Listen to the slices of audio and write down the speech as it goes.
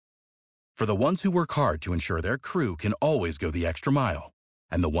For the ones who work hard to ensure their crew can always go the extra mile,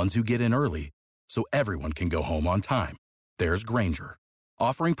 and the ones who get in early so everyone can go home on time, there's Grainger,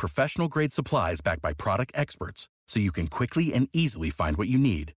 offering professional-grade supplies backed by product experts so you can quickly and easily find what you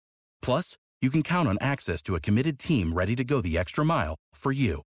need. Plus, you can count on access to a committed team ready to go the extra mile for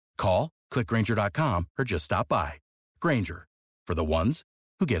you. Call, click Grainger.com, or just stop by. Grainger, for the ones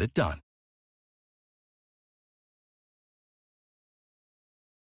who get it done.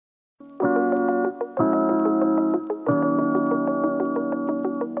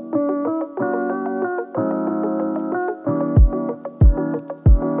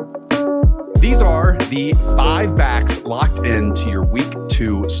 These are the 5 backs locked into your week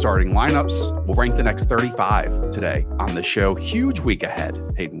 2 starting lineups. We'll rank the next 35 today on the show. Huge week ahead.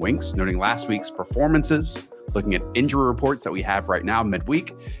 Hayden Winks noting last week's performances, looking at injury reports that we have right now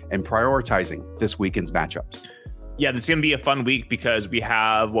midweek, and prioritizing this weekend's matchups. Yeah, this is going to be a fun week because we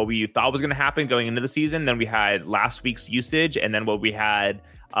have what we thought was going to happen going into the season. Then we had last week's usage, and then what we had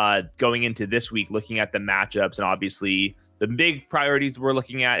going into this week, looking at the matchups. And obviously, the big priorities we're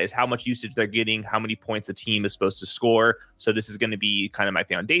looking at is how much usage they're getting, how many points a team is supposed to score. So this is going to be kind of my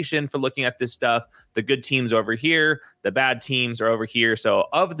foundation for looking at this stuff. The good teams over here, the bad teams are over here. So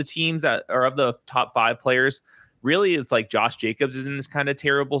of the teams that are of the top 5 players, really it's like Josh Jacobs is in this kind of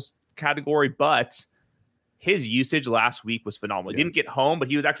terrible category, but his usage last week was phenomenal. He didn't get home, but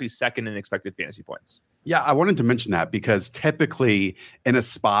he was actually second in expected fantasy points. Yeah, I wanted to mention that because typically in a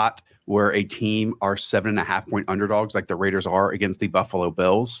spot where a team are 7.5 point underdogs like the Raiders are against the Buffalo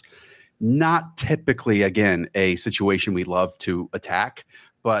Bills, not typically, again, a situation we love to attack,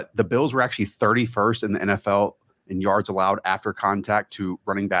 but the Bills were actually 31st in the NFL in yards allowed after contact to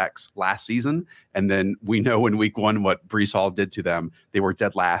running backs last season. And then we know in week 1 what Breece Hall did to them. They were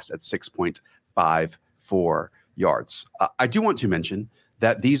dead last at 6.54 yards. I do want to mention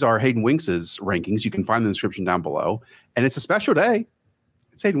that these are Hayden Winks' rankings. You can find the description down below. And it's a special day.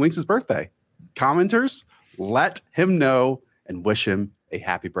 It's Hayden Winks' birthday. Commenters, let him know and wish him a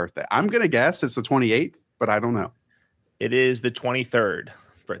happy birthday. I'm going to guess it's the 28th, but I don't know. It is the 23rd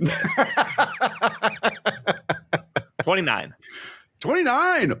birthday. 29.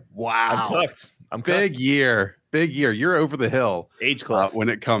 29. Wow. I'm cooked. Big year. You're over the hill. Age cliff. When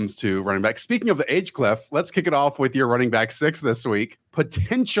it comes to running back. Speaking of the age cliff, let's kick it off with your running back 6 this week.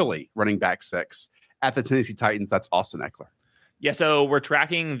 Potentially running back 6 at the Tennessee Titans. That's Austin Ekeler. Yeah, so we're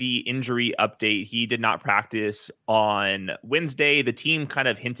tracking the injury update. He did not practice on Wednesday. The team kind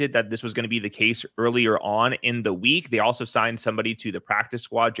of hinted that this was going to be the case earlier on in the week. They also signed somebody to the practice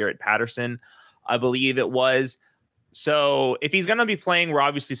squad, Jarrett Patterson, I believe it was. So if he's going to be playing, we're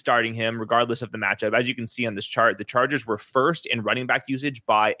obviously starting him regardless of the matchup. As you can see on this chart, the Chargers were first in running back usage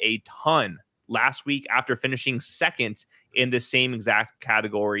by a ton last week after finishing second in the same exact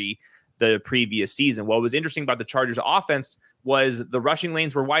category the previous season. What was interesting about the Chargers offense was the rushing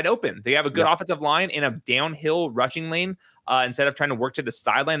lanes were wide open. They have a good offensive line in a downhill rushing lane. Instead of trying to work to the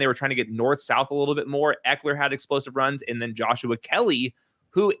sideline, they were trying to get north-south a little bit more. Ekeler had explosive runs, and then Joshua Kelly,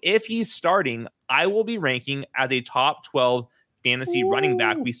 who, if he's starting, I will be ranking as a top 12 fantasy running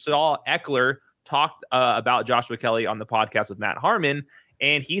back. We saw Ekeler talk about Joshua Kelly on the podcast with Matt Harmon,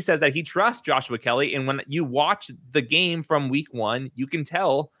 and he says that he trusts Joshua Kelly. And when you watch the game from week 1, you can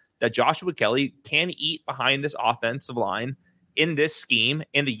tell that Joshua Kelly can eat behind this offensive line in this scheme,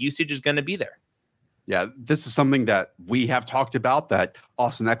 and the usage is going to be there. Yeah, this is something that we have talked about, that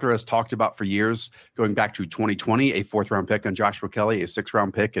Austin Ekeler has talked about for years, going back to 2020, a 4th-round pick on Joshua Kelly, a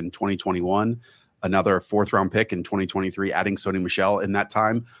 6th-round pick in 2021, another 4th-round pick in 2023, adding Sony Michel in that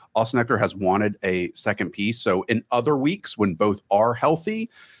time. Austin Ekeler has wanted a second piece. So in other weeks, when both are healthy,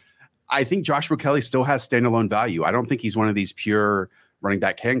 I think Joshua Kelly still has standalone value. I don't think he's one of these pure running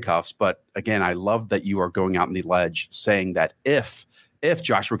back handcuffs. But again, I love that you are going out on the ledge saying that if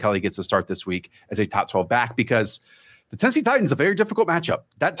Joshua Kelly gets a start this week as a top 12 back, because the Tennessee Titans, a very difficult matchup.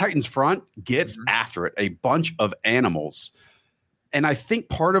 That Titans front gets after it, a bunch of animals. And I think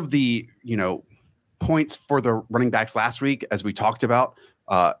part of the, points for the running backs last week, as we talked about,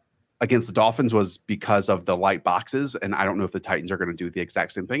 against the Dolphins was because of the light boxes. And I don't know if the Titans are going to do the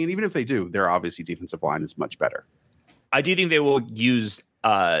exact same thing. And even if they do, their obviously defensive line is much better. I do think they will use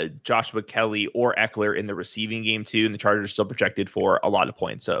Joshua Kelly or Ekeler in the receiving game too, and the Chargers are still projected for a lot of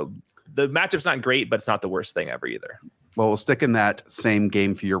points. So the matchup's not great, but it's not the worst thing ever either. Well, we'll stick in that same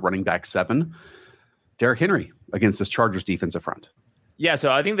game for your running back 7. Derrick Henry against this Chargers defensive front. Yeah,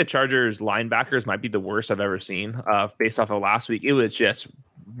 so I think the Chargers linebackers might be the worst I've ever seen based off of last week. It was just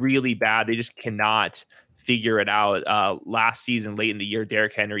really bad. They just cannot figure it out. Last season, late in the year,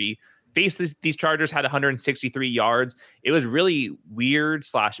 Derrick Henry faced these Chargers, had 163 yards. It was really weird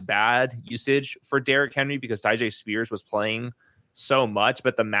 / bad usage for Derrick Henry because Tyjae Spears was playing so much,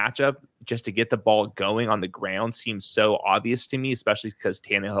 but the matchup just to get the ball going on the ground seems so obvious to me, especially because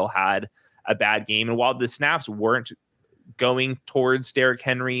Tannehill had a bad game. And while the snaps weren't going towards Derrick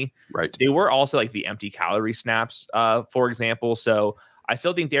Henry, right, they were also like the empty calorie snaps, for example. So I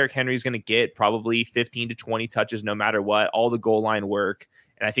still think Derrick Henry is going to get probably 15 to 20 touches no matter what, all the goal line work.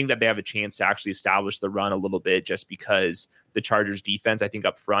 And I think that they have a chance to actually establish the run a little bit just because the Chargers defense, I think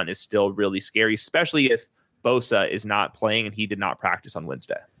up front is still really scary, especially if Bosa is not playing and he did not practice on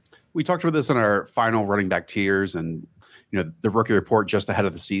Wednesday. We talked about this in our final running back tiers and, the rookie report just ahead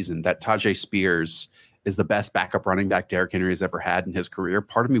of the season that Tyjae Spears is the best backup running back Derrick Henry has ever had in his career.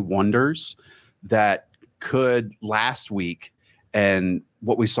 Part of me wonders that could last week and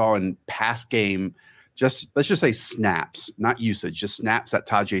what we saw in past game, let's just say snaps, not usage, just snaps that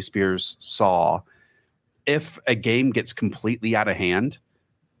Tyjae Spears saw. If a game gets completely out of hand,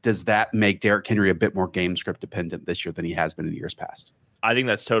 does that make Derrick Henry a bit more game script dependent this year than he has been in years past? I think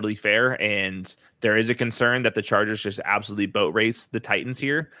that's totally fair. And there is a concern that the Chargers just absolutely boat race the Titans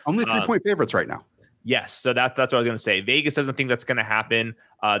here. Only 3-point favorites right now. Yes. So that's what I was going to say. Vegas doesn't think that's going to happen.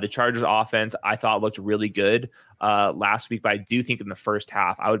 The Chargers offense, I thought looked really good last week, but I do think in the first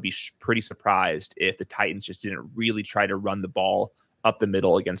half, I would be pretty surprised if the Titans just didn't really try to run the ball up the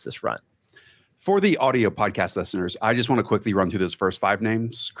middle against this front. For the audio podcast listeners, I just want to quickly run through those first 5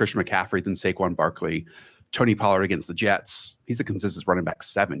 names. Christian McCaffrey, then Saquon Barkley, Tony Pollard against the Jets. He's a consistent running back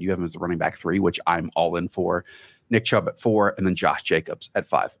 7. You have him as the running back 3, which I'm all in for. Nick Chubb at 4, and then Josh Jacobs at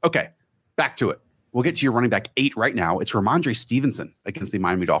 5. Okay, back to it. We'll get to your running back 8 right now. It's Ramondre Stevenson against the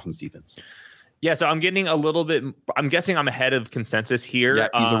Miami Dolphins defense. Yeah, so I'm getting a little bit, I'm guessing I'm ahead of consensus here. Yeah,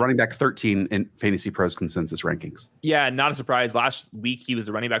 he's the running back 13 in Fantasy Pros consensus rankings. Yeah, not a surprise. Last week, he was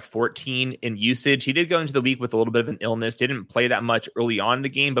the running back 14 in usage. He did go into the week with a little bit of an illness, didn't play that much early on in the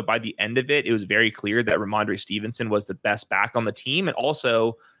game, but by the end of it, it was very clear that Ramondre Stevenson was the best back on the team. And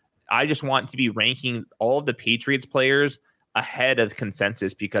also, I just want to be ranking all of the Patriots players ahead of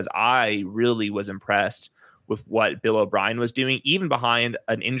consensus because I really was impressed with what Bill O'Brien was doing, even behind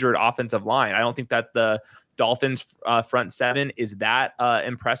an injured offensive line. I don't think that the Dolphins front 7 is that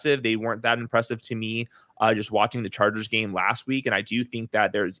impressive. They weren't that impressive to me just watching the Chargers game last week. And I do think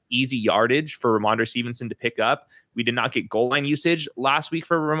that there's easy yardage for Ramondre Stevenson to pick up. We did not get goal line usage last week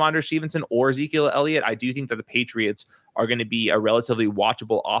for Ramondre Stevenson or Ezekiel Elliott. I do think that the Patriots are going to be a relatively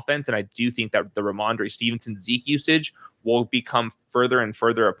watchable offense. And I do think that the Ramondre Stevenson Zeke usage will become further and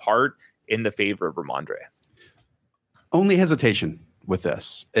further apart in the favor of Ramondre. Only hesitation with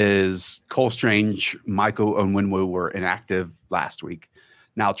this is Cole Strange, Michael Onwenu were inactive last week.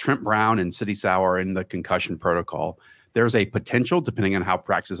 Now Trent Brown and Sidy Sow are in the concussion protocol. There's a potential, depending on how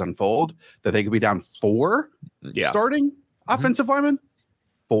practices unfold, that they could be down 4 starting offensive linemen.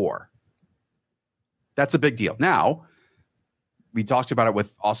 4. That's a big deal. Now, we talked about it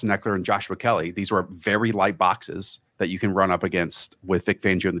with Austin Eckler and Joshua Kelly. These were very light boxes that you can run up against with Vic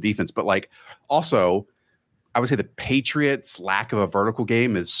Fangio in the defense. But also, I would say the Patriots' lack of a vertical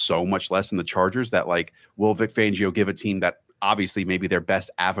game is so much less than the Chargers that will Vic Fangio give a team that obviously maybe their best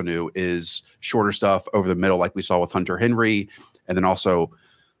avenue is shorter stuff over the middle like we saw with Hunter Henry and then also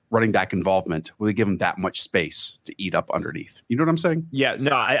running back involvement? Will they give them that much space to eat up underneath? You know what I'm saying? Yeah,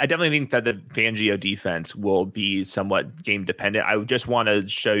 no, I definitely think that the Fangio defense will be somewhat game dependent. I just want to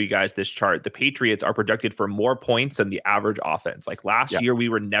show you guys this chart. The Patriots are projected for more points than the average offense. Last year, we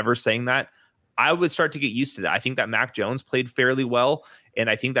were never saying that. I would start to get used to that. I think that Mac Jones played fairly well, and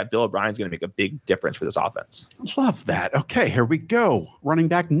I think that Bill O'Brien's going to make a big difference for this offense. Love that. Okay, here we go. Running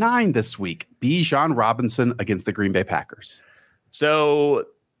back 9 this week, Bijan Robinson against the Green Bay Packers. So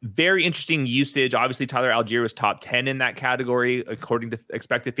very interesting usage. Obviously, Tyler Algier was top 10 in that category, according to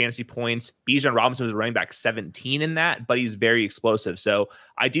expected fantasy points. Bijan Robinson was running back 17 in that, but he's very explosive. So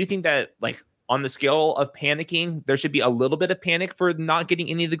I do think that on the scale of panicking, there should be a little bit of panic for not getting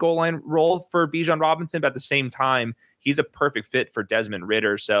any of the goal line role for Bijan Robinson. But at the same time, he's a perfect fit for Desmond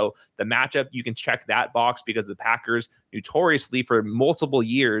Ridder. So the matchup, you can check that box because the Packers notoriously for multiple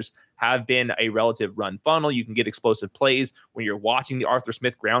years have been a relative run funnel. You can get explosive plays when you're watching the Arthur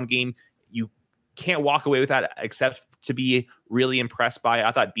Smith ground game. You can't walk away with that except to be really impressed by it.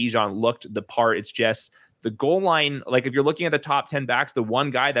 I thought Bijan looked the part. It's just the goal line, if you're looking at the top 10 backs, the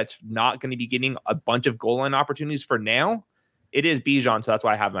one guy that's not going to be getting a bunch of goal line opportunities for now, it is Bijan. So that's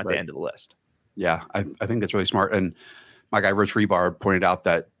why I have him at the end of the list. Yeah, I think that's really smart. And my guy, Rich Rebar, pointed out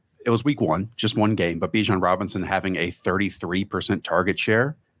that it was week 1, just one game, but Bijan Robinson having a 33% target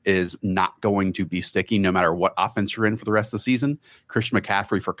share is not going to be sticky no matter what offense you're in for the rest of the season. Christian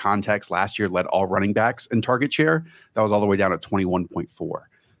McCaffrey, for context, last year led all running backs in target share. That was all the way down at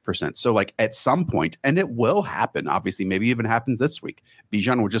 21.4%. So like at some point, and it will happen, obviously, maybe even happens this week,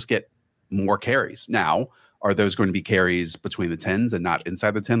 Bijan will just get more carries. Now, are those going to be carries between the 10s and not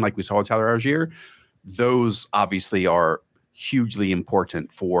inside the 10 like we saw with Tyler Algier? Those obviously are hugely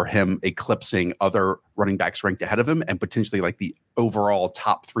important for him eclipsing other running backs ranked ahead of him and potentially like the overall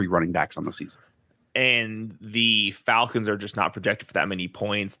top 3 running backs on the season. And the Falcons are just not projected for that many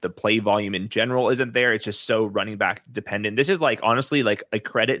points. The play volume in general isn't there. It's just so running back dependent. This is like, honestly, like a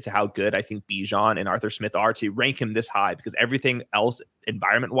credit to how good I think Bijan and Arthur Smith are to rank him this high, because everything else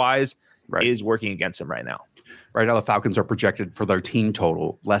environment wise is working against him right now. Right now, the Falcons are projected for their team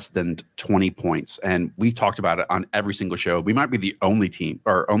total less than 20 points. And we've talked about it on every single show. We might be the only team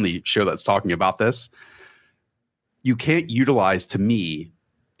or only show that's talking about this. You can't utilize, to me,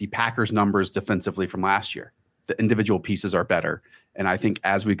 the Packers numbers defensively from last year. The individual pieces are better. And I think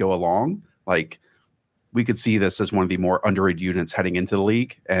as we go along, like we could see this as one of the more underrated units heading into the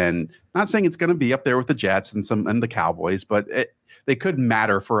league. And not saying it's going to be up there with the Jets and the Cowboys, but they could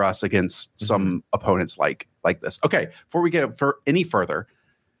matter for us against some opponents like this. Okay, before we get for any further,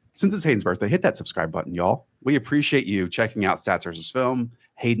 since it's Hayden's birthday, hit that subscribe button, y'all. We appreciate you checking out Stats versus Film,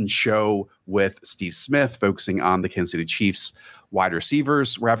 Hayden's show with Steve Smith, focusing on the Kansas City Chiefs wide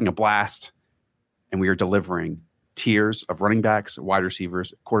receivers. We're having a blast, and we are delivering tiers of running backs, wide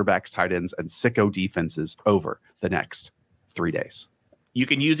receivers, quarterbacks, tight ends, and sicko defenses over the next 3 days. You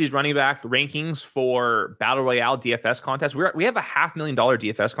can use these running back rankings for Battle Royale DFS contests. We have a $500,000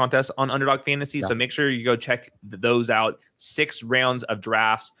 DFS contest on Underdog Fantasy, so make sure you go check those out. 6 rounds of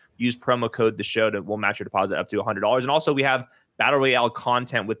drafts. Use promo code the show we'll match your deposit up to $100. And also we have Battle Royale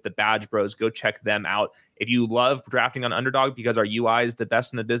content with the Badge Bros. Go check them out. If you love drafting on Underdog because our UI is the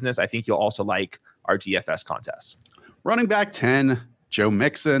best in the business, I think you'll also like our DFS contests. Running back 10, Joe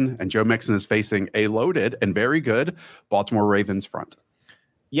Mixon, and Joe Mixon is facing a loaded and very good Baltimore Ravens front.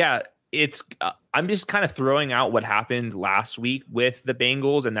 Yeah, it's I'm just kind of throwing out what happened last week with the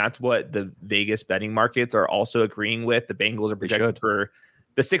Bengals, and that's what the Vegas betting markets are also agreeing with. The Bengals are projected for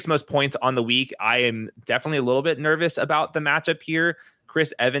the 6th most points on the week. I am definitely a little bit nervous about the matchup here.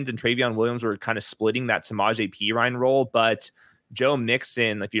 Chris Evans and Travion Williams were kind of splitting that Samaje Perine role, but Joe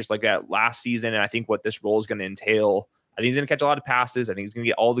Mixon, if you just look at last season, and I think what this role is going to entail, I think he's going to catch a lot of passes. I think he's going to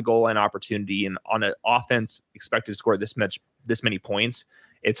get all the goal line opportunity, and on an offense expected to score this many points,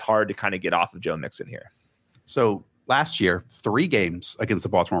 it's hard to kind of get off of Joe Mixon here. So last year, 3 games against the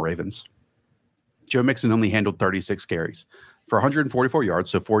Baltimore Ravens, Joe Mixon only handled 36 carries for 144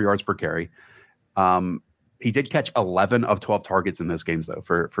 yards, so 4 yards per carry. He did catch 11 of 12 targets in those games, though,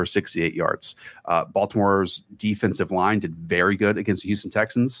 for 68 yards. Baltimore's defensive line did very good against the Houston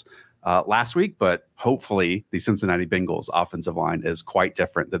Texans last week, but hopefully the Cincinnati Bengals offensive line is quite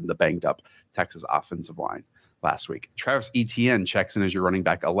different than the banged up Texas offensive line last week. Travis Etienne checks in as your running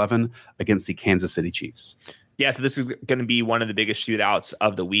back 11 against the Kansas City Chiefs. Yeah, so this is going to be one of the biggest shootouts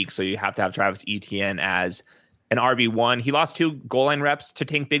of the week. So you have to have Travis Etienne as an RB1. He lost 2 goal line reps to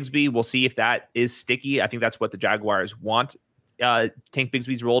Tank Bigsby. We'll see if that is sticky. I think that's what the Jaguars want Tank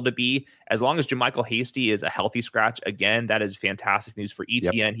Bigsby's role to be. As long as JaMycal Hasty is a healthy scratch, again, that is fantastic news for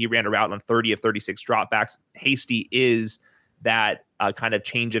Etienne. Yep. He ran a route on 30 of 36 dropbacks. Hasty is that kind of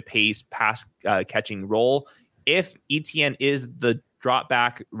change of pace, pass catching role. If Etienne is the drop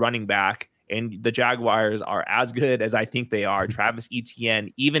back running back and the Jaguars are as good as I think they are, Travis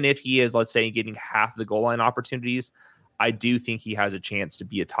Etienne, even if he is, let's say, getting half the goal line opportunities, I do think he has a chance to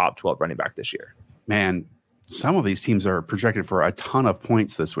be a top 12 running back this year. Man, some of these teams are projected for a ton of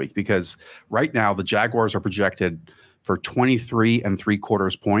points this week, because right now the Jaguars are projected for 23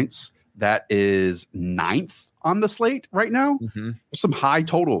 3/4 points. That is 9th on the slate right now. There's some high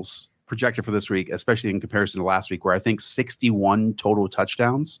totals projected for this week, especially in comparison to last week, where I think 61 total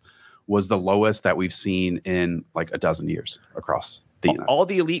touchdowns was the lowest that we've seen in like a dozen years across the United. All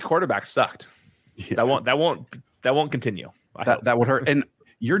the elite quarterbacks sucked. Yeah. That won't continue. That would hurt. And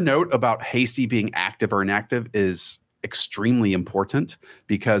your note about Hasty being active or inactive is extremely important,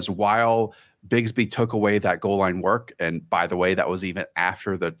 because while Bigsby took away that goal line work, and by the way, that was even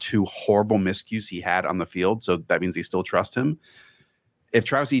after the 2 horrible miscues he had on the field, so that means they still trust him. If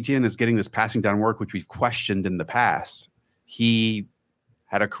Travis Etienne is getting this passing down work, which we've questioned in the past, he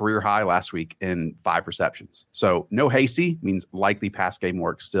had a career high last week in 5 receptions. So no Hasty means likely pass game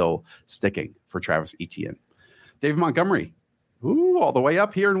work still sticking for Travis Etienne. David Montgomery, all the way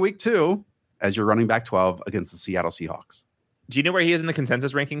up here in week 2 as your running back 12 against the Seattle Seahawks. Do you know where he is in the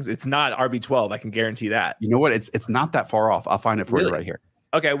consensus rankings? It's not RB12. I can guarantee that. You know what? It's not that far off. I'll find it for you right here.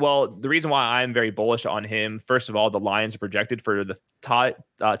 Okay, well, the reason why I'm very bullish on him, first of all, the Lions are projected for the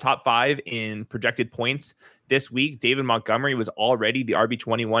top 5 in projected points this week. David Montgomery was already the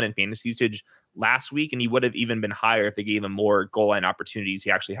RB21 in fantasy usage last week, and he would have even been higher if they gave him more goal line opportunities.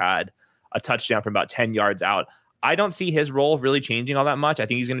 He actually had a touchdown from about 10 yards out. I don't see his role really changing all that much. I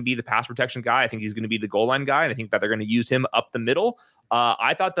think he's going to be the pass protection guy. I think he's going to be the goal line guy, and I think that they're going to use him up the middle.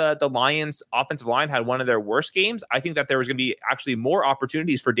 I thought the Lions offensive line had one of their worst games. I think that there was going to be actually more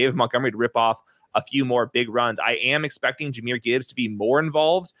opportunities for David Montgomery to rip off a few more big runs. I am expecting Jahmyr Gibbs to be more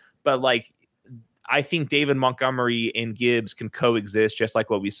involved, but I think David Montgomery and Gibbs can coexist, just like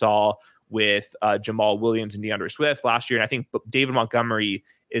what we saw with Jamal Williams and DeAndre Swift last year. And I think David Montgomery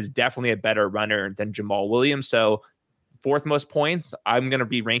is definitely a better runner than Jamal Williams. So 4th most points, I'm going to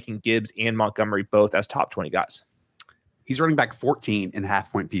be ranking Gibbs and Montgomery both as top 20 guys. He's running back 14 in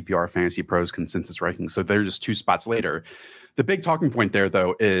half-point PPR Fantasy Pros consensus rankings. So they're just 2 spots later. The big talking point there,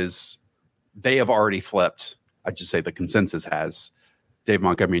 though, is they have already flipped. I'd just say the consensus has Dave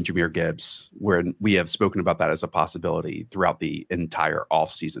Montgomery and Jahmyr Gibbs, where we have spoken about that as a possibility throughout the entire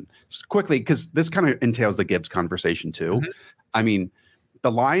offseason. So quickly, because this kind of entails the Gibbs conversation too. Mm-hmm. I mean,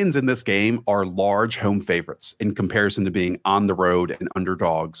 the Lions in this game are large home favorites in comparison to being on the road and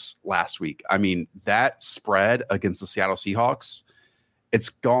underdogs last week. I mean, that spread against the Seattle Seahawks, it's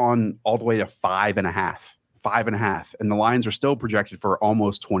gone all the way to 5.5. And the Lions are still projected for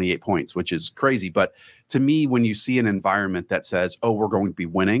almost 28 points, which is crazy. But to me, when you see an environment that says, oh, we're going to be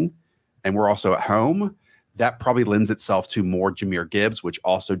winning and we're also at home, that probably lends itself to more Jahmyr Gibbs, which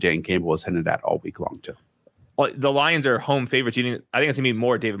also Dan Campbell has hinted at all week long too. Well, the Lions are home favorites. I think it's going to be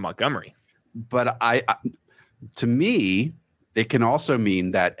more David Montgomery. But to me, it can also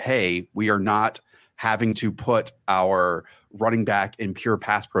mean that, hey, we are not having to put our running back in pure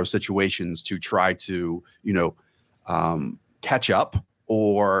pass pro situations to try to, catch up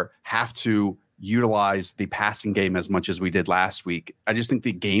or have to utilize the passing game as much as we did last week. I just think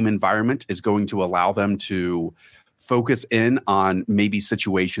the game environment is going to allow them to focus in on maybe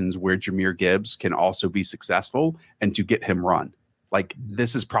situations where Jahmyr Gibbs can also be successful and to get him run. Like,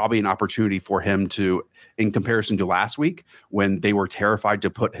 this is probably an opportunity for him to, in comparison to last week when they were terrified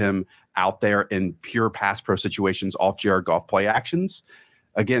to put him out there in pure pass pro situations off Jared Goff play actions.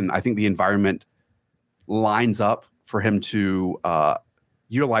 Again, I think the environment lines up for him to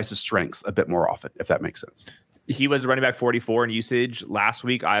utilize his strengths a bit more often, if that makes sense. He was running back 44 in usage last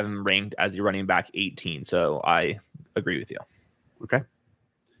week. I have him ranked as the running back 18. So I agree with you. Okay.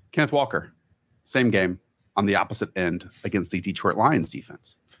 Kenneth Walker, same game on the opposite end against the Detroit Lions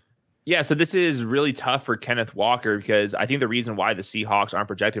defense. Yeah, so this is really tough for Kenneth Walker because I think the reason why the Seahawks aren't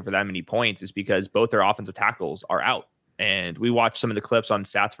projected for that many points is because both their offensive tackles are out. And we watched some of the clips on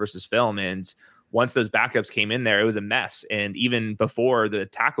Stats versus Film, and once those backups came in there, it was a mess. And even before the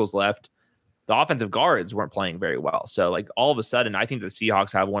tackles left, the offensive guards weren't playing very well. So all of a sudden, I think the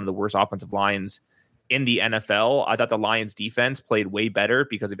Seahawks have one of the worst offensive lines in the NFL. I thought the Lions defense played way better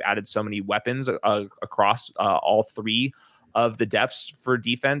because they've added so many weapons across all 3 of the depths for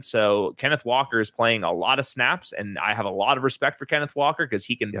defense. So Kenneth Walker is playing a lot of snaps, and I have a lot of respect for Kenneth Walker because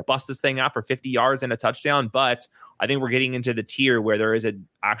he can bust this thing out for 50 yards and a touchdown. But I think we're getting into the tier where there is an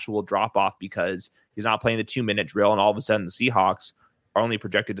actual drop off because he's not playing the 2-minute drill, and all of a sudden the Seahawks are only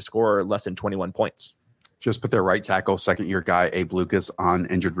projected to score less than 21 points. Just put their right tackle, second-year guy, Abe Lucas, on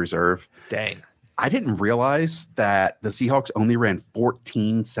injured reserve. Dang. I didn't realize that the Seahawks only ran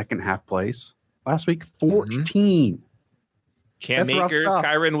 14 second-half plays last week. 14. Mm-hmm. Cam Akers,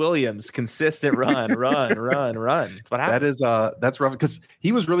 Kyron Williams, consistent run. That's what happened. That's rough because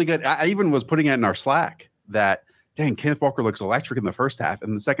he was really good. I even was putting it in our Slack that, dang, Kenneth Walker looks electric in the first half.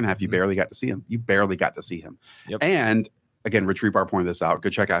 In the second half, you barely got to see him. Yep. And again, Rich Rebar pointed this out.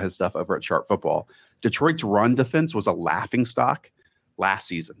 Go check out his stuff over at Sharp Football. Detroit's run defense was a laughingstock last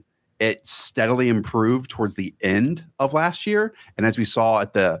season. It steadily improved towards the end of last year. And as we saw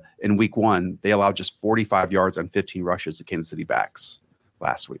in week 1, they allowed just 45 yards on 15 rushes to Kansas City backs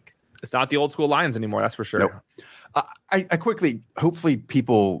last week. It's not the old school Lions anymore. That's for sure. Nope. I quickly, hopefully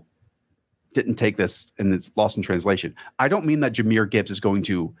people didn't take this and it's lost in translation. I don't mean that Jahmyr Gibbs is going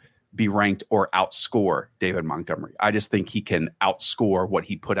to be ranked or outscore David Montgomery. I just think he can outscore what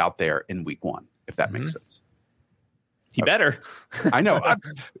he put out there in week 1, if that makes sense. He better. I know,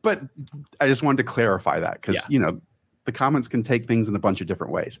 but I just wanted to clarify that because, the comments can take things in a bunch of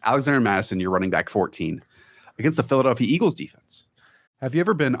different ways. Alexander Mattison, you're running back 14 against the Philadelphia Eagles defense. Have you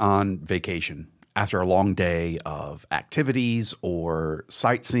ever been on vacation after a long day of activities or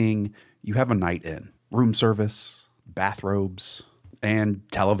sightseeing? You have a night in, room service, bathrobes, and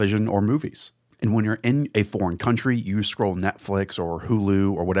television or movies. And when you're in a foreign country, you scroll Netflix or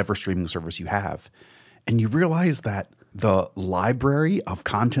Hulu or whatever streaming service you have, and you realize that the library of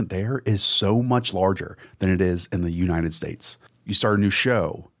content there is so much larger than it is in the United States. You start a new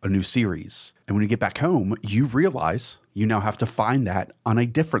show, a new series, and when you get back home, you realize you now have to find that on a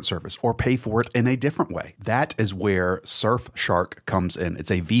different service or pay for it in a different way. That is where Surfshark comes in. It's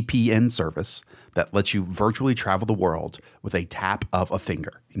a VPN service that lets you virtually travel the world with a tap of a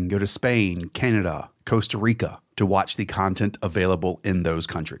finger. You can go to Spain, Canada, Costa Rica to watch the content available in those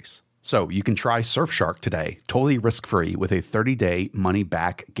countries. So you can try Surfshark today, totally risk-free with a 30-day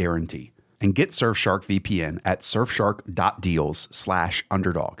money-back guarantee. And get Surfshark VPN at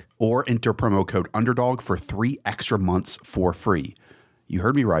surfshark.deals/underdog or enter promo code underdog for 3 extra months for free. You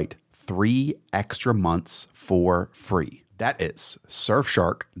heard me right. 3 extra months for free. That is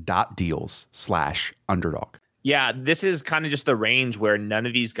surfshark.deals/underdog. Yeah, this is kind of just the range where none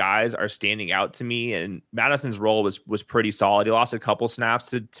of these guys are standing out to me. And Madison's role was pretty solid. He lost a couple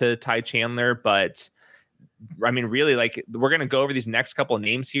snaps to Ty Chandler, but I mean, really, like, we're going to go over these next couple of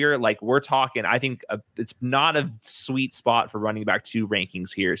names here. Like, we're talking, I think it's not a sweet spot for running back 2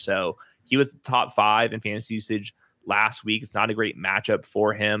 rankings here. So he was top 5 in fantasy usage last week. It's not a great matchup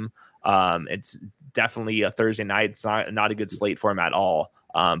for him. It's definitely a Thursday night. It's not a good slate for him at all.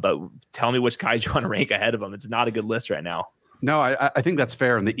 But tell me which guys you want to rank ahead of him. It's not a good list right now. No, I think that's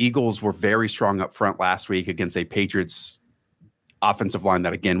fair. And the Eagles were very strong up front last week against a Patriots offensive line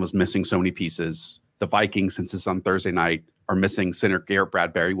that, again, was missing so many pieces. The Vikings, since it's on Thursday night, are missing center Garrett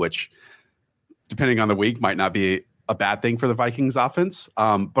Bradbury, which, depending on the week, might not be a bad thing for the Vikings offense.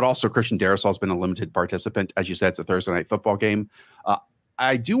 But also Christian Darrisaw has been a limited participant. As you said, it's a Thursday night football game.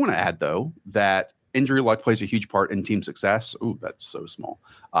 I do want to add, though, that injury luck plays a huge part in team success. Ooh, that's so small.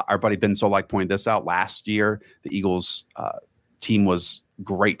 Our buddy Ben Solak pointed this out. Last year, the Eagles team was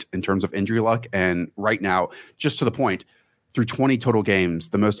great in terms of injury luck. And right now, just to the point, through 20 total games,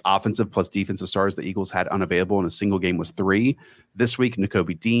 the most offensive plus defensive stars the Eagles had unavailable in a single game was 3. This week,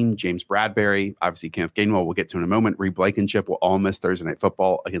 Nakobe Dean, James Bradbury, obviously Kenneth Gainwell, we'll get to in a moment. Reed Blankenship will all miss Thursday Night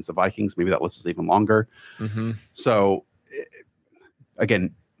Football against the Vikings. Maybe that list is even longer. Mm-hmm. So,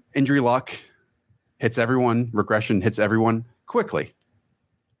 again, injury luck hits everyone. Regression hits everyone quickly.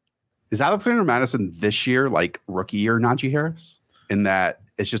 Is Alexander Madison this year like rookie year Najee Harris? In that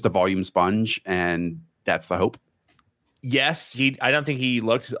it's just a volume sponge and that's the hope? Yes, I don't think he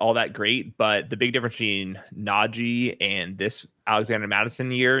looked all that great, but the big difference between Najee and this Alexander Madison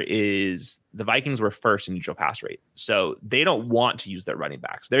year is the Vikings were first in neutral pass rate. So they don't want to use their running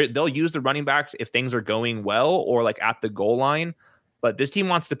backs. They'll use the running backs if things are going well or like at the goal line, but this team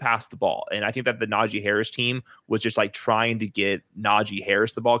wants to pass the ball. And I think that the Najee Harris team was just like trying to get Najee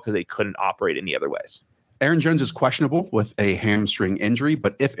Harris the ball because they couldn't operate any other ways. Aaron Jones is questionable with a hamstring injury,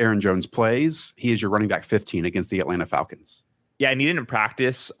 but if Aaron Jones plays, he is your running back 15 against the Atlanta Falcons. Yeah, and he didn't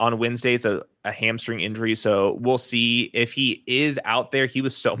practice on Wednesday. It's a hamstring injury, so we'll see if he is out there. He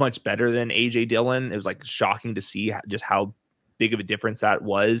was so much better than A.J. Dillon. It was like shocking to see just how big of a difference that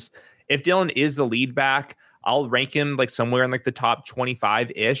was. If Dillon is the lead back, I'll rank him like somewhere in like the top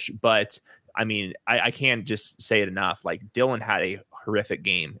 25-ish, but I mean, I can't just say it enough. Like, Dillon had a horrific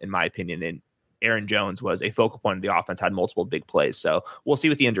game, in my opinion, and Aaron Jones was a focal point of the offense, had multiple big plays. So we'll see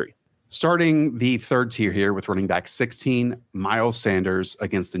with the injury. Starting the third tier here with running back 16, Miles Sanders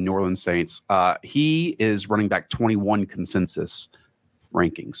against the New Orleans Saints. He is running back 21 consensus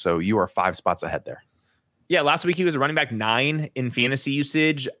ranking. So you are 5 spots ahead there. Yeah, last week he was a running back 9 in fantasy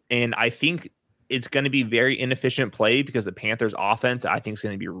usage. And I think it's going to be very inefficient play because the Panthers offense, I think, is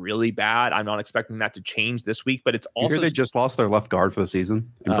going to be really bad. I'm not expecting that to change this week, but it's also... they just lost their left guard for the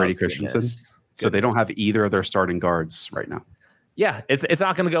season in Brady Christensen. So they don't have either of their starting guards right now. Yeah, it's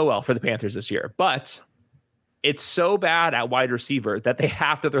not going to go well for the Panthers this year, but it's so bad at wide receiver that they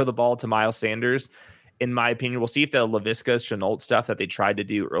have to throw the ball to Miles Sanders. In my opinion, we'll see if the Laviska Shenault stuff that they tried to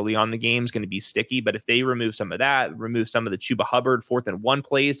do early on in the game is going to be sticky. But if they remove some of that, remove some of the Chuba Hubbard 4th and 1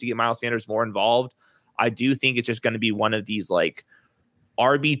 plays to get Miles Sanders more involved, I do think it's just going to be one of these like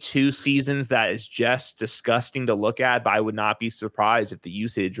RB2 seasons that is just disgusting to look at. But I would not be surprised if the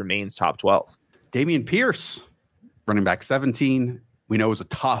usage remains top 12. Dameon Pierce, running back 17. We know it was a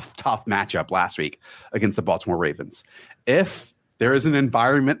tough matchup last week against the Baltimore Ravens. If there is an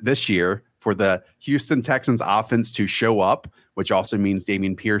environment this year for the Houston Texans offense to show up, which also means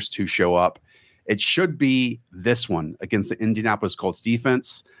Dameon Pierce to show up, it should be this one against the Indianapolis Colts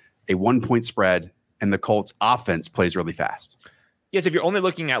defense, a 1-point spread, and the Colts offense plays really fast. Yes, if you're only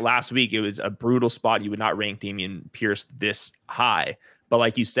looking at last week, it was a brutal spot. You would not rank Dameon Pierce this high. But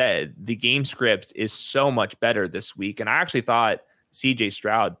like you said, the game script is so much better this week. And I actually thought CJ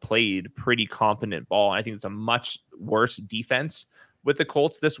Stroud played pretty competent ball. I think it's a much worse defense with the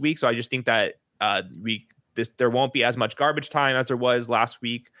Colts this week. So I just think that there won't be as much garbage time as there was last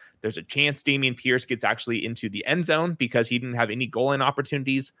week. There's a chance Dameon Pierce gets actually into the end zone because he didn't have any goal line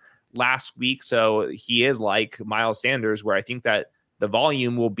opportunities last week. So he is like Miles Sanders, where I think that the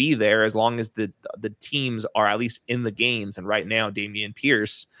volume will be there as long as the teams are at least in the games. And right now, Dameon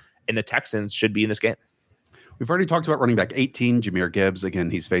Pierce and the Texans should be in this game. We've already talked about running back 18, Jahmyr Gibbs.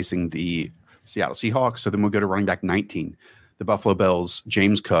 Again, he's facing the Seattle Seahawks. So then we'll go to running back 19, the Buffalo Bills,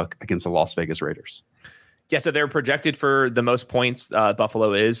 James Cook against the Las Vegas Raiders. Yeah, so they're projected for the most points.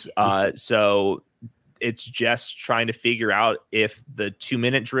 Buffalo is. So it's just trying to figure out if the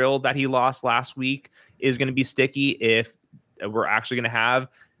 2-minute drill that he lost last week is going to be sticky, if we're actually going to have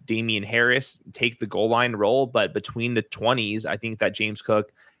Damian Harris take the goal line role. But between the 20s, I think that James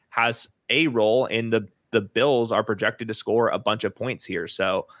Cook has a role, and the Bills are projected to score a bunch of points here.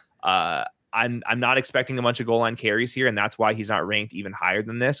 So I'm not expecting a bunch of goal line carries here, and that's why he's not ranked even higher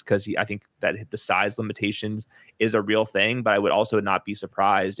than this, because I think that the size limitations is a real thing. But I would also not be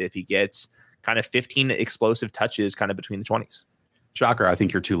surprised if he gets kind of 15 explosive touches kind of between the 20s. Shocker, I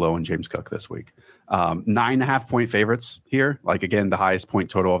think you're too low on James Cook this week. 9.5 point favorites here. Like, again, the highest point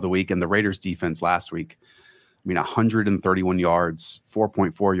total of the week. And the Raiders defense last week, 131 yards,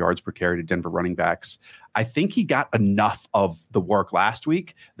 4.4 yards per carry to Denver running backs. I think he got enough of the work last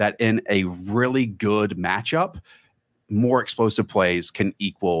week that in a really good matchup, more explosive plays can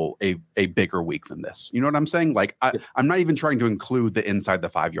equal a bigger week than this. You know what I'm saying? Like, I'm not even trying to include the inside the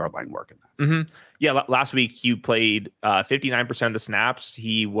 5-yard line work in that. Mm-hmm. Yeah, last week he played 59% of the snaps.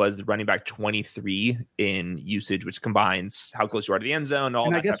 He was the running back 23 in usage, which combines how close you are to the end zone.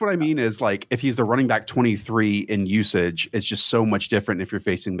 And I guess what I mean is, like, if he's the running back 23 in usage, it's just so much different if you're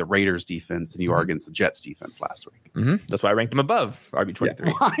facing the Raiders defense than you are against the Jets defense last week. Mm-hmm. That's why I ranked him above RB23.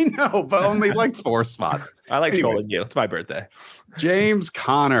 Yeah, I know, but only like 4 spots. I like trolling you. It's my birthday. James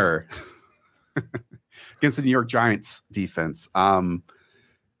Conner against the New York Giants defense.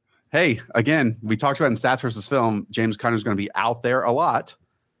 Hey, again, we talked about in stats versus film, James Conner is going to be out there a lot.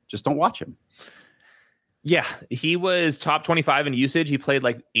 Just don't watch him. Yeah, he was top 25 in usage. He played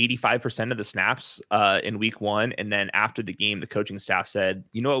like 85% of the snaps in week 1. And then after the game, the coaching staff said,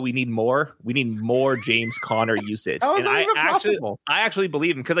 you know what, we need more? We need more James Conner usage. How is that even possible? I actually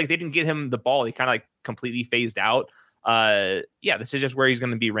believe him, because like they didn't get him the ball. He kind of like completely phased out. This is just where he's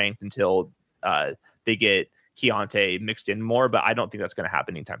going to be ranked until they get Keontae mixed in more, but I don't think that's going to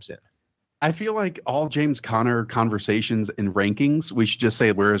happen anytime soon. I feel like all James Conner conversations and rankings, we should just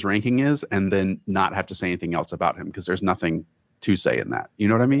say where his ranking is and then not have to say anything else about him, because there's nothing to say in that. You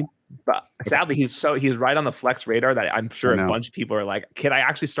know what I mean? But sadly, he's right on the flex radar that I'm sure a bunch of people are like, can I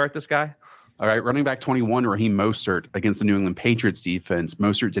actually start this guy? All right, running back 21, Raheem Mostert against the New England Patriots defense.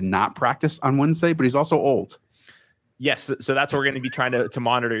 Mostert did not practice on Wednesday, but he's also old. Yes, so that's what we're going to be trying to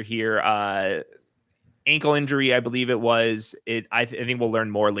monitor here. Ankle injury, I believe it was. I think we'll learn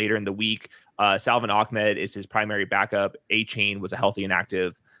more later in the week. Salvon Ahmed is his primary backup. A-Chain was a healthy and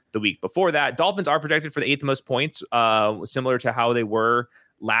active the week before that. Dolphins are projected for the 8th most points, similar to how they were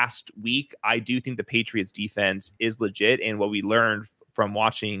last week. I do think the Patriots defense is legit, and what we learned from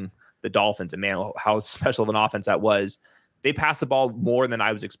watching the Dolphins, and man, how special of an offense that was. They passed the ball more than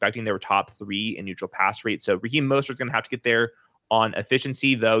I was expecting. They were top 3 in neutral pass rate. So Raheem Mostert's going to have to get there on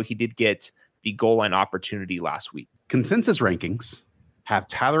efficiency, though he did get the goal line opportunity last week. Consensus rankings have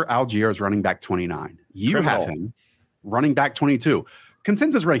Tyler Algier as running back 29. You have him running back 22.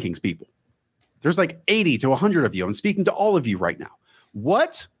 Consensus rankings, people. There's like 80 to 100 of you. I'm speaking to all of you right now.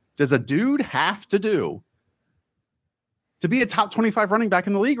 What does a dude have to do to be a top 25 running back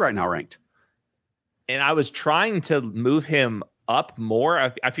in the league right now ranked? And I was trying to move him up more.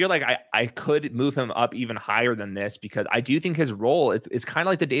 I feel like I could move him up even higher than this, because I do think his role it's kind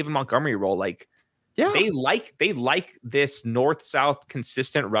of like the David Montgomery role. Like, yeah, they like this north-south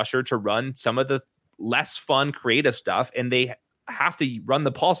consistent rusher to run some of the less fun creative stuff, and they have to run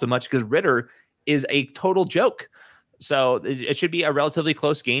the ball so much because Ritter is a total joke. So it should be a relatively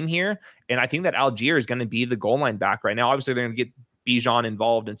close game here, and I think that Algier is going to be the goal line back right now. Obviously, they're going to get Bijan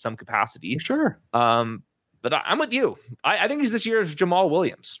involved in some capacity. Sure. But I'm with you. I think he's this year's Jamal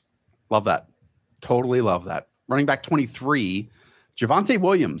Williams. Love that. Totally love that. Running back 23, Javonte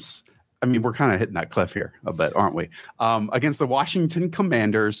Williams. I mean, we're kind of hitting that cliff here a bit, aren't we? Against the Washington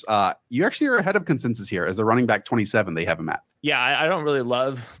Commanders, you actually are ahead of consensus here. As the running back 27, they have him at. Yeah, I don't really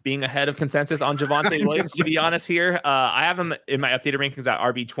love being ahead of consensus on Javonte Williams, to be honest here. I have him in my updated rankings at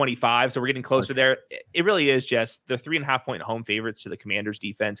RB25, so we're getting closer there. It really is just the 3.5 point home favorites to the Commanders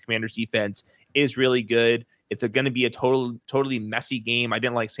defense. Commanders defense is really good. It's going to be a totally messy game. I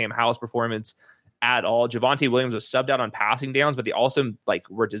didn't like Sam Howell's performance at all. Javonte Williams was subbed out on passing downs, but they also like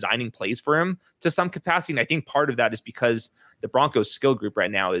were designing plays for him to some capacity. And I think part of that is because the Broncos skill group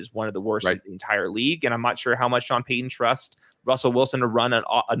right now is one of the worst in the entire league. And I'm not sure how much Sean Payton trusts Russell Wilson to run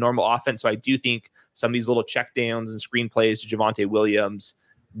a normal offense. So I do think some of these little check downs and screen plays to Javonte Williams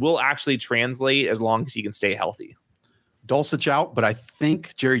will actually translate as long as he can stay healthy. Dulcich out, but I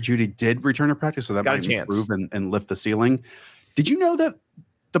think Jerry Jeudy did return to practice, so that might improve and lift the ceiling. Did you know that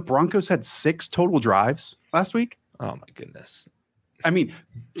the Broncos had 6 total drives last week? Oh my goodness. I mean,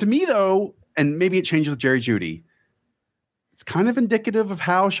 to me though, and maybe it changes with Jerry Jeudy, it's kind of indicative of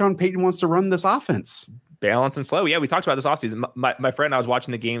how Sean Payton wants to run this offense. Balance and slow. Yeah, we talked about this offseason. My friend, I was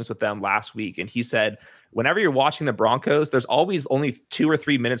watching the games with them last week, and he said, whenever you're watching the Broncos, there's always only 2 or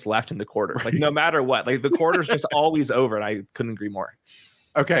 3 minutes left in the quarter. Like no matter what, like the quarter's just always over. And I couldn't agree more.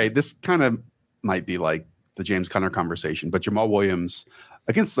 Okay, this kind of might be like the James Conner conversation, but Jamal Williams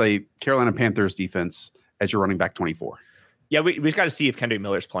against the Carolina Panthers defense as your running back 24. Yeah, we just got to see if Kendrick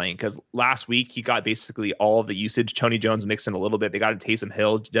Miller's playing, because last week he got basically all of the usage. Tony Jones mixed in a little bit. They got Taysom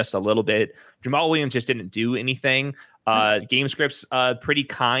Hill just a little bit. Jamal Williams just didn't do anything. Game scripts pretty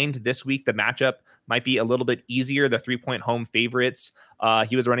kind this week. The matchup might be a little bit easier. The 3-point home favorites.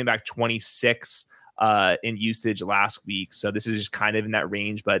 He was running back 26 in usage last week. So this is just kind of in that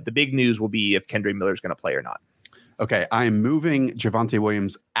range. But the big news will be if Kendrick Miller's going to play or not. Okay, I am moving Javonte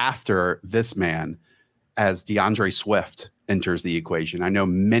Williams after this man as DeAndre Swift enters the equation. I know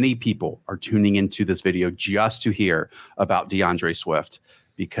many people are tuning into this video just to hear about DeAndre Swift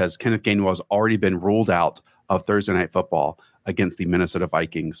because Kenneth Gainwell has already been ruled out of Thursday Night Football against the Minnesota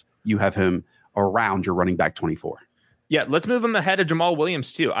Vikings. You have him around your running back 24. Yeah, let's move him ahead of Jamal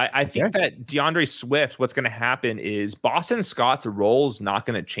Williams too. I think that DeAndre Swift, what's going to happen is Boston Scott's role is not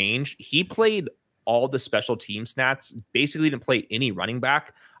going to change. He played all the special team snaps, basically didn't play any running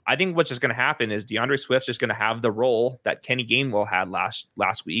back. I think what's just going to happen is DeAndre Swift's just going to have the role that Kenny Gainwell had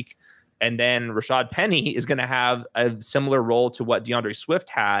last week. And then Rashad Penny is going to have a similar role to what DeAndre Swift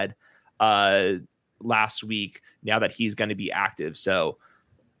had last week, now that he's going to be active. So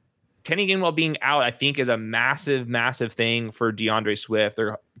Kenny Gainwell being out, I think, is a massive, massive thing for DeAndre Swift.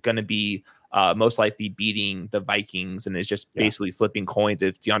 They're going to be most likely beating the Vikings, and it's just basically flipping coins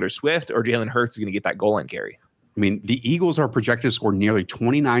if DeAndre Swift or Jalen Hurts is going to get that goal line carry. I mean, the Eagles are projected to score nearly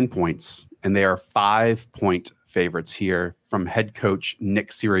 29 points, and they are 5-point favorites here from head coach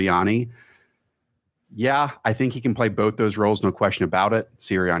Nick Sirianni. Yeah, I think he can play both those roles, no question about it.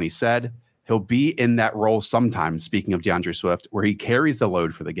 Sirianni said he'll be in that role sometimes, speaking of DeAndre Swift, where he carries the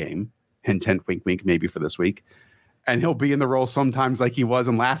load for the game. Hint, hint, wink, wink, maybe for this week. And he'll be in the role sometimes like he was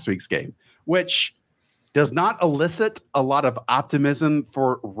in last week's game, which does not elicit a lot of optimism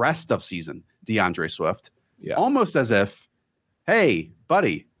for rest of season DeAndre Swift. Yeah. Almost as if, hey,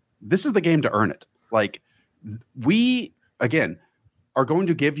 buddy, this is the game to earn it. Like, we, again, are going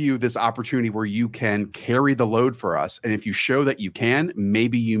to give you this opportunity where you can carry the load for us. And if you show that you can,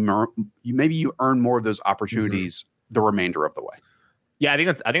 maybe you earn more of those opportunities the remainder of the way. Yeah, I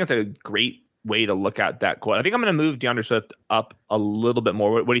think that's a great way to look at that quote. I think I'm going to move DeAndre Swift up a little bit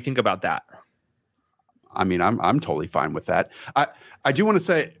more. What do you think about that? I mean, I'm totally fine with that. I do want to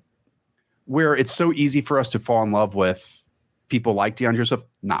say, where it's so easy for us to fall in love with people like DeAndre Swift,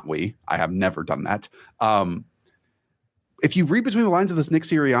 not we. I have never done that. If you read between the lines of this Nick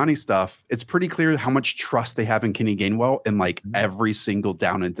Sirianni stuff, it's pretty clear how much trust they have in Kenny Gainwell in like every single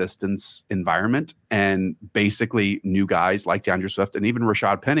down and distance environment. And basically new guys like DeAndre Swift and even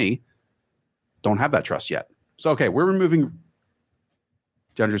Rashad Penny don't have that trust yet. So, okay, we're removing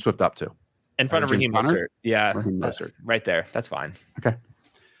DeAndre Swift up too. In front of Raheem Mostert. Yeah, right there. That's fine. Okay.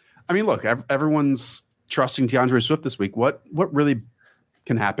 I mean, look, everyone's trusting DeAndre Swift this week. What really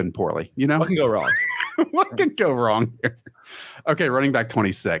can happen poorly? You know, what can go wrong? What can go wrong here? Okay, running back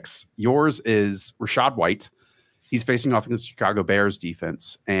 26. Yours is Rachaad White. He's facing off against the Chicago Bears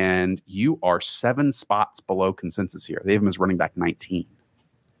defense, and you are 7 spots below consensus here. They have him as running back 19.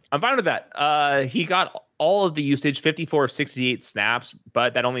 I'm fine with that. He got all of the usage, 54 of 68 snaps,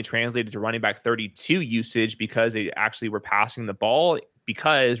 but that only translated to running back 32 usage because they actually were passing the ball,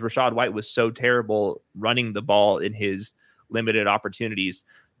 because Rachaad White was so terrible running the ball in his limited opportunities.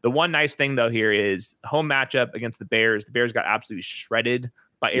 The one nice thing, though, here is home matchup against the Bears. The Bears got absolutely shredded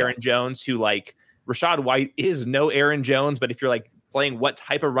by Aaron Jones, who, like, Rachaad White is no Aaron Jones, but if you're, like, playing what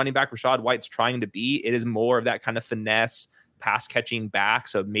type of running back Rachaad White's trying to be, it is more of that kind of finesse, pass-catching back.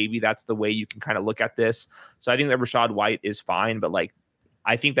 So maybe that's the way you can kind of look at this. So I think that Rachaad White is fine, but, like,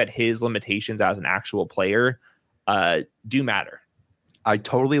 I think that his limitations as an actual player do matter. I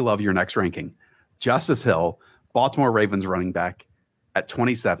totally love your next ranking. Justice Hill, Baltimore Ravens running back at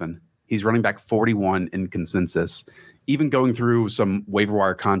 27. He's running back 41 in consensus. Even going through some waiver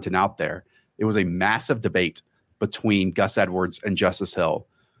wire content out there, it was a massive debate between Gus Edwards and Justice Hill.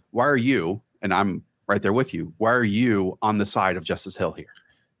 Why are you, and I'm right there with you, why are you on the side of Justice Hill here?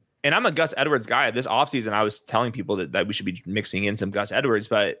 And I'm a Gus Edwards guy. This offseason, I was telling people that we should be mixing in some Gus Edwards,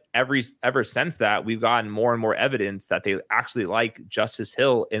 but ever since that, we've gotten more and more evidence that they actually like Justice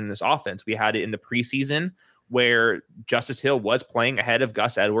Hill in this offense. We had it in the preseason where Justice Hill was playing ahead of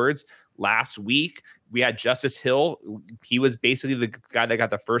Gus Edwards. Last week, we had Justice Hill. He was basically the guy that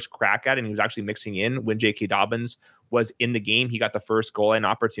got the first crack at it, and he was actually mixing in when J.K. Dobbins was in the game. He got the first goal line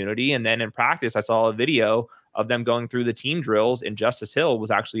opportunity. And then in practice, I saw a video of them going through the team drills, and Justice Hill was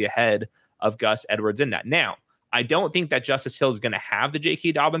actually ahead of Gus Edwards in that. Now, I don't think that Justice Hill is going to have the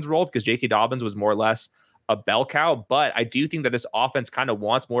J.K. Dobbins role because J.K. Dobbins was more or less a bell cow, but I do think that this offense kind of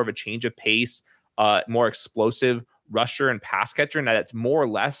wants more of a change of pace, more explosive rusher and pass catcher, and that's more or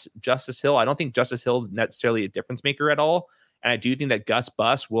less Justice Hill. I don't think Justice Hill is necessarily a difference maker at all. And I do think that Gus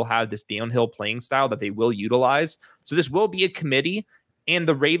Bus will have this downhill playing style that they will utilize. So this will be a committee, and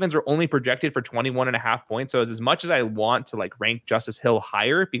the Ravens are only projected for 21.5 points. So as much as I want to rank Justice Hill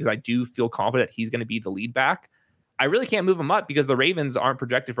higher, because I do feel confident he's going to be the lead back, I really can't move him up because the Ravens aren't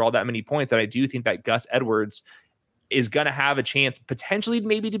projected for all that many points. And I do think that Gus Edwards is going to have a chance potentially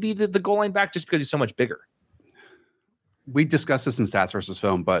maybe to be the goal line back just because he's so much bigger. We discussed this in Stats versus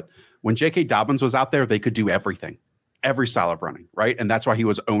Film, but when J.K. Dobbins was out there, they could do everything, every style of running, right? And that's why he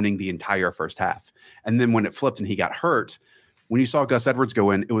was owning the entire first half. And then when it flipped and he got hurt, when you saw Gus Edwards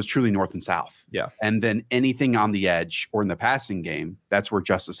go in, it was truly north and south. Yeah. And then anything on the edge or in the passing game, that's where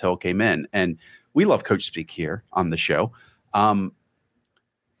Justice Hill came in. And we love coach speak here on the show.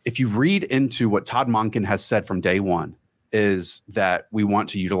 If you read into what Todd Monken has said from day one, is that we want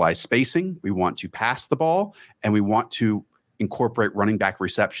to utilize spacing, we want to pass the ball, and we want to incorporate running back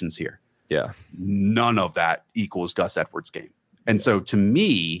receptions here. Yeah. None of that equals Gus Edwards' game. And so to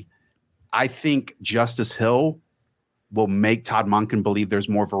me, I think Justice Hill will make Todd Monken believe there's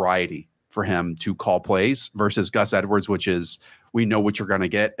more variety for him to call plays versus Gus Edwards, which is we know what you're going to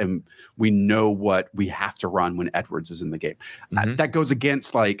get and we know what we have to run when Edwards is in the game. That goes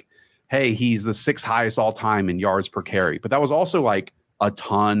against hey, he's the 6th highest all time in yards per carry. But that was also a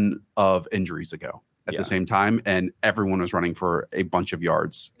ton of injuries ago at the same time. And everyone was running for a bunch of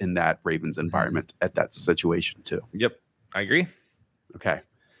yards in that Ravens environment at that situation too. Yep. I agree. Okay.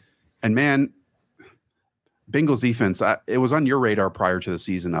 And man, Bengals defense, it was on your radar prior to the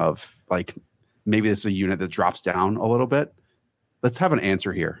season of maybe this is a unit that drops down a little bit. Let's have an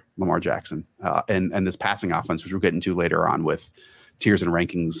answer here, Lamar Jackson, and this passing offense, which we'll get into later on with tiers and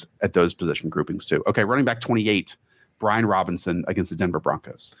rankings at those position groupings too. Okay, running back 28, Brian Robinson against the Denver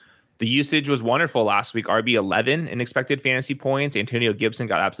Broncos. The usage was wonderful last week. RB 11 in expected fantasy points. Antonio Gibson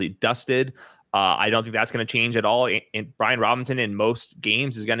got absolutely dusted. I don't think that's going to change at all. And Brian Robinson in most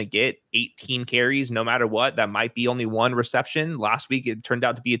games is going to get 18 carries no matter what. That might be only one reception. Last week, it turned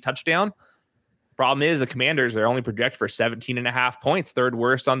out to be a touchdown. Problem is the Commanders are only projected for 17.5 points, third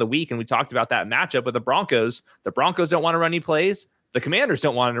worst on the week. And we talked about that matchup with the Broncos. The Broncos don't want to run any plays. The Commanders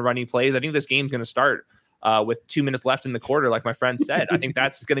don't want to run any plays. I think this game's going to start with 2 minutes left in the quarter, like my friend said. I think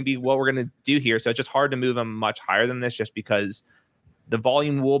that's going to be what we're going to do here. So it's just hard to move them much higher than this just because the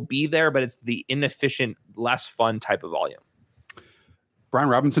volume will be there, but it's the inefficient, less fun type of volume. Brian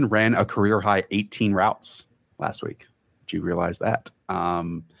Robinson ran a career high 18 routes last week. Did you realize that?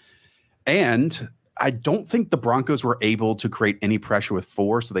 And I don't think the Broncos were able to create any pressure with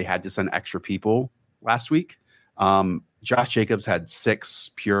 4, so they had to send extra people last week. Josh Jacobs had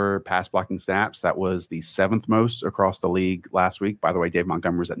 6 pure pass blocking snaps. That was the 7th most across the league last week. By the way, Dave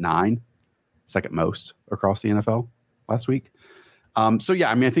Montgomery was at 9, second most across the NFL last week. So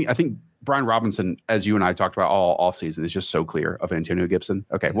yeah, I mean, I think Brian Robinson, as you and I talked about all offseason, is just so clear of Antonio Gibson.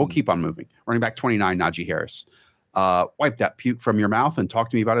 Okay, we'll keep on moving. Running back 29, Najee Harris. Wipe that puke from your mouth and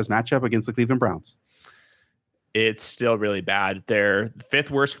talk to me about his matchup against the Cleveland Browns. It's still really bad. Their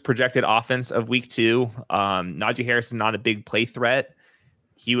 5th worst projected offense of week 2. Najee Harris is not a big play threat.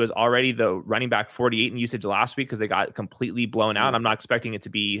 He was already the running back 48 in usage last week because they got completely blown out. I'm not expecting it to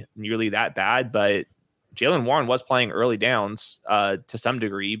be nearly that bad, but Jaylen Warren was playing early downs to some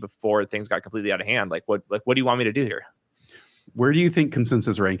degree before things got completely out of hand. What do you want me to do here? Where do you think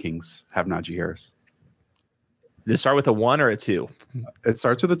consensus rankings have Najee Harris? Does it start with a 1 or a 2? It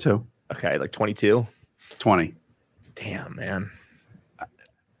starts with a 2. Okay, 22? 20. Damn, man.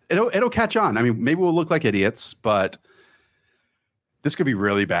 It'll catch on. I mean, maybe we'll look like idiots, but this could be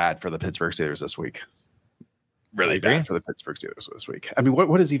really bad for the Pittsburgh Steelers this week. really bad for the Pittsburgh Steelers this week. I mean,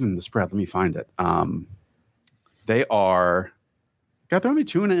 what is even the spread? Let me find it. They're only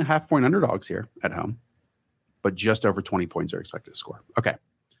 2.5 point underdogs here at home, but just over 20 points are expected to score. Okay.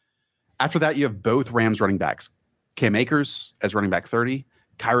 After that, you have both Rams running backs, Cam Akers as running back 30,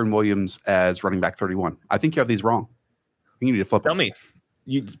 Kyren Williams as running back 31. I think you have these wrong. You need to flip them. Tell me,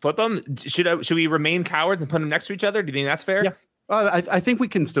 you flip them? Should we remain cowards and put them next to each other? Do you think that's fair? Yeah. I think we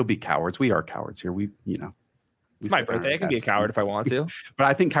can still be cowards. We are cowards here. It's my birthday. I can be a coward if I want to. But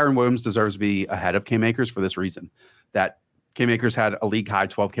I think Kyren Williams deserves to be ahead of Cam Akers for this reason, that Cam Akers had a league high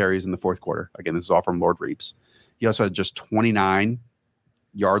 12 carries in the fourth quarter. Again, this is all from Lord Reeves. He also had just 29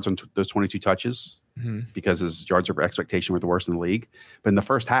 yards on those 22 touches because his yards over expectation were the worst in the league. But in the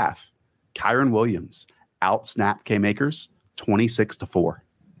first half, Kyren Williams out-snapped Cam Akers 26-4.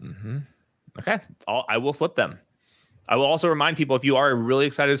 Okay. I will flip them. I will also remind people, if you are really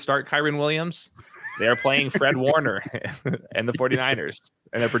excited to start Kyren Williams, they are playing Fred Warner and the 49ers.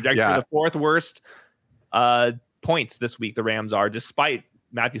 And they're projected for the fourth worst points this week, the Rams are, despite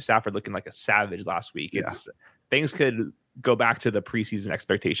Matthew Stafford looking like a savage last week. Things could go back to the preseason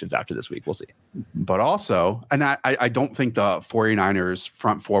expectations after this week. We'll see. But also, and I don't think the 49ers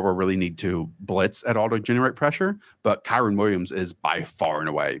front four will really need to blitz at all to generate pressure, but Kyren Williams is by far and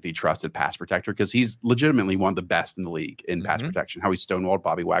away the trusted pass protector because he's legitimately one of the best in the league in pass protection. How he stonewalled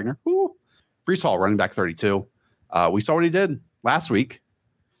Bobby Wagner. Ooh. Breece Hall, running back 32. We saw what he did last week.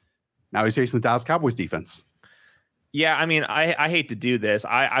 Now he's facing the Dallas Cowboys defense. Yeah, I mean, I hate to do this.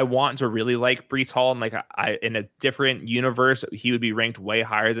 I want to really like Breece Hall, and like in a different universe, he would be ranked way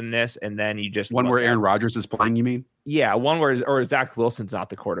higher than this. And then you just one where Aaron Rodgers is playing. You mean? Yeah, one where Zach Wilson's not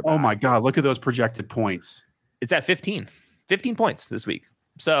the quarterback. Oh my God! Look at those projected points. It's at 15 points this week.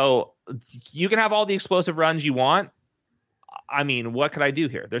 So you can have all the explosive runs you want. I mean, what could I do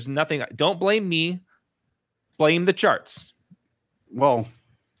here? There's nothing. Don't blame me. Blame the charts. Well.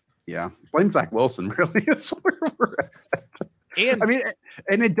 Yeah, blame Zach Wilson really is where we're at. And I mean,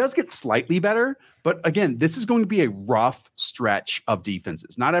 and it does get slightly better, but again, this is going to be a rough stretch of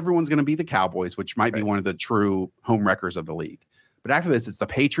defenses. Not everyone's going to be the Cowboys, which might be one of the true home wreckers of the league. But after this, it's the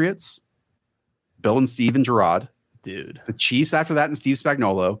Patriots, Bill and Steven Gerrard, dude. The Chiefs after that, and Steve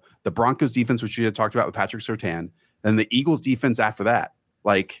Spagnuolo. The Broncos defense, which we had talked about with Patrick Surtain, and the Eagles defense after that.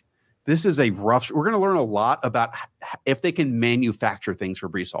 Like, this is a rough. We're going to learn a lot about if they can manufacture things for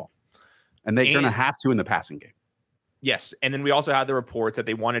Breece Hall. And they're going to have to in the passing game. Yes. And then we also had the reports that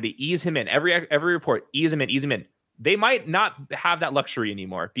they wanted to ease him in. Every report, ease him in. They might not have that luxury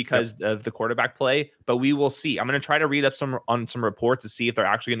anymore because of the quarterback play, but we will see. I'm going to try to read up some reports to see if they're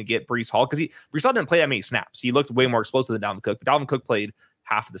actually going to get Breece Hall, because Breece Hall didn't play that many snaps. He looked way more explosive than Dalvin Cook, but Dalvin Cook played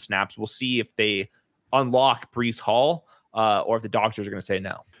half of the snaps. We'll see if they unlock Breece Hall or if the doctors are going to say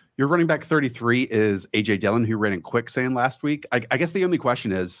no. Your running back 33 is A.J. Dillon, who ran in quicksand last week. I guess the only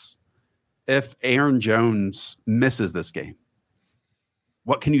question is, if Aaron Jones misses this game,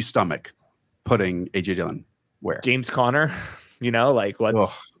 what can you stomach putting A.J. Dillon where? James Conner, like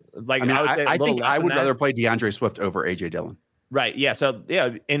what's like? I think I would rather play DeAndre Swift over A.J. Dillon. Right. Yeah. So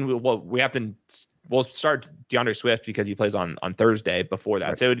and we'll start DeAndre Swift because he plays on Thursday before that.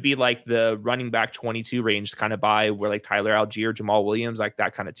 Right. So it would be like the running back 22 range to kind of buy where like Tyler Algier, Jamal Williams, like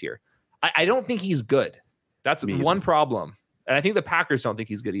that kind of tier. I don't think he's good. That's one problem. And I think the Packers don't think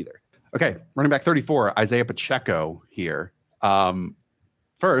he's good either. Okay, running back 34, Isaiah Pacheco here.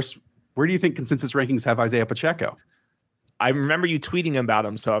 First, where do you think consensus rankings have Isaiah Pacheco? I remember you tweeting about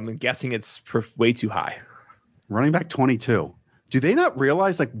him, so I'm guessing it's way too high. Running back 22. Do they not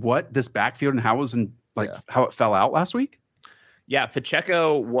realize like what this backfield and how it fell out last week? Yeah,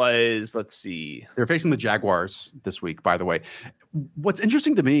 Pacheco was, let's see. They're facing the Jaguars this week, by the way. What's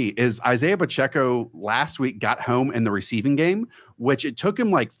interesting to me is Isaiah Pacheco last week got home in the receiving game, which it took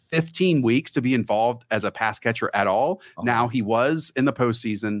him like 15 weeks to be involved as a pass catcher at all. Uh-huh. Now he was in the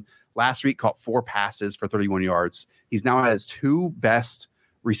postseason. Last week caught 4 passes for 31 yards. He's now had his 2 best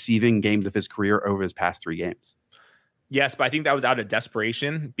receiving games of his career over his past 3 games. Yes, but I think that was out of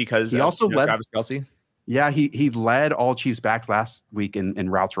desperation because he also led Travis Kelce. Yeah, he led all Chiefs backs last week in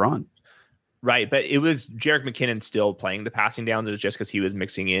routes run. Right, but it was Jerick McKinnon still playing the passing downs. It was just because he was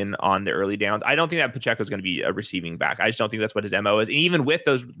mixing in on the early downs. I don't think that Pacheco is going to be a receiving back. I just don't think that's what his MO is. And even with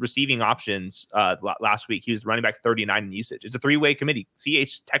those receiving options last week, he was running back 39 in usage. It's a 3-way committee.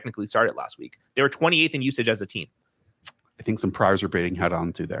 CH technically started last week. They were 28th in usage as a team. I think some priors are being held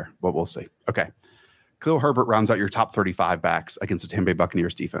on to there, but we'll see. Okay. Khalil Herbert rounds out your top 35 backs against the Tampa Bay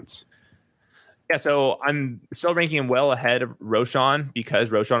Buccaneers defense. Yeah, so I'm still ranking him well ahead of Roschon because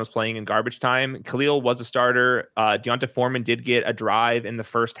Roschon was playing in garbage time. Khalil was a starter. Deonta Foreman did get a drive in the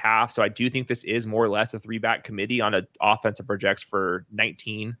first half, so I do think this is more or less a 3-back committee on an offense that projects for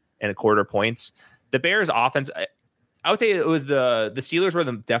 19.25 points. The Bears' offense, I would say it was the Steelers were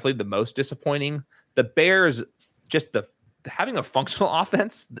definitely the most disappointing. The Bears, just having a functional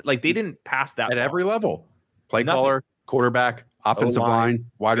offense, like they didn't pass that at far. every level. Play caller, quarterback, offensive line,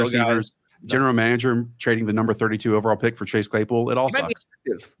 wide receivers. General manager trading the number 32 overall pick for Chase Claypool. It all sucks.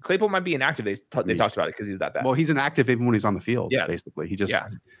 Claypool might be inactive. They talked about it because he's that bad. Well, he's inactive even when he's on the field. Yeah, basically, he just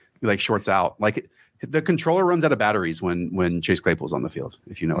he like shorts out. Like the controller runs out of batteries when Chase Claypool's on the field.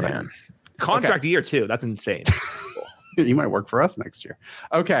 If you know what I mean. Contract year too. That's insane. You might work for us next year.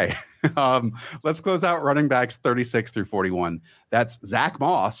 Okay, let's close out running backs 36 through 41. That's Zach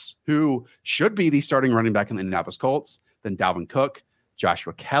Moss, who should be the starting running back in the Indianapolis Colts. Then Dalvin Cook,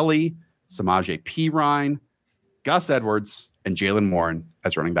 Joshua Kelly, Samaje Perine, Gus Edwards, and Jaylen Warren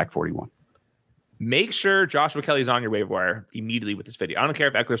as running back 41. Make sure Joshua Kelly is on your waiver wire immediately with this video. I don't care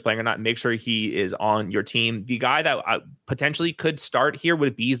if Eckler's playing or not. Make sure he is on your team. The guy that potentially could start here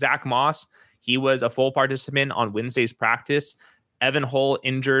would be Zach Moss. He was a full participant on Wednesday's practice. Evan Hull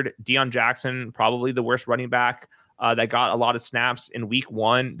injured. Deion Jackson, probably the worst running back that got a lot of snaps in week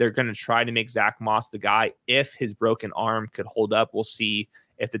 1. They're going to try to make Zach Moss the guy. If his broken arm could hold up, we'll see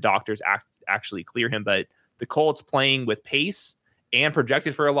if the doctors actually clear him. But the Colts playing with pace and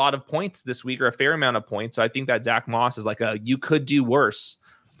projected for a lot of points this week, or a fair amount of points. So I think that Zach Moss is like a you could do worse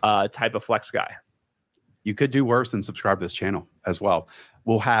type of flex guy. You could do worse than subscribe to this channel as well.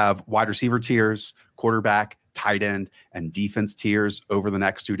 We'll have wide receiver tiers, quarterback, tight end, and defense tiers over the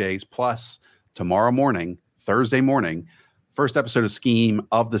next 2 days. Plus, tomorrow morning, Thursday morning, first episode of Scheme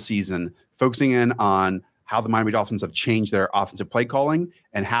of the season, focusing in on how the Miami Dolphins have changed their offensive play calling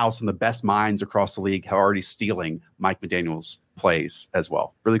and how some of the best minds across the league are already stealing Mike McDaniel's plays as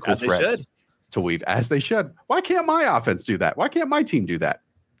well. Really cool threads to weave, as they should. Why can't my offense do that? Why can't my team do that?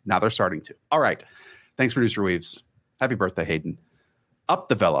 Now they're starting to. All right. Thanks, Producer Weaves. Happy birthday, Hayden. Up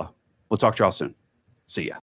the Villa. We'll talk to y'all soon. See ya.